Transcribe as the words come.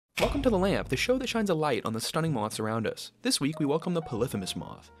Welcome to The Lamp, the show that shines a light on the stunning moths around us. This week we welcome the Polyphemus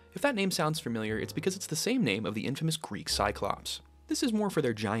Moth. If that name sounds familiar, it's because it's the same name of the infamous Greek Cyclops. This is more for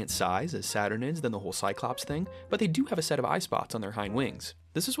their giant size, as Saturn is, than the whole Cyclops thing, but they do have a set of eye spots on their hind wings.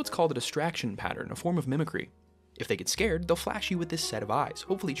 This is what's called a distraction pattern, a form of mimicry. If they get scared, they'll flash you with this set of eyes,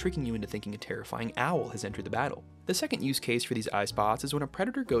 hopefully tricking you into thinking a terrifying owl has entered the battle. The second use case for these eye spots is when a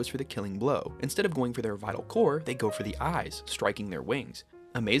predator goes for the killing blow. Instead of going for their vital core, they go for the eyes, striking their wings.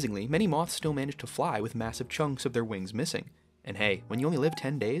 Amazingly, many moths still manage to fly with massive chunks of their wings missing. And hey, when you only live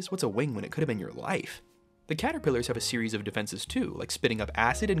 10 days, what's a wing when it could have been your life? The caterpillars have a series of defenses too, like spitting up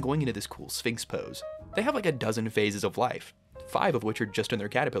acid and going into this cool sphinx pose. They have like a dozen phases of life, 5 of which are just in their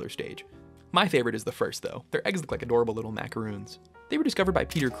caterpillar stage. My favorite is the first though. Their eggs look like adorable little macaroons. They were discovered by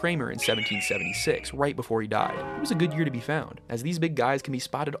Peter Kramer in 1776, right before he died. It was a good year to be found, as these big guys can be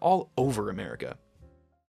spotted all over America.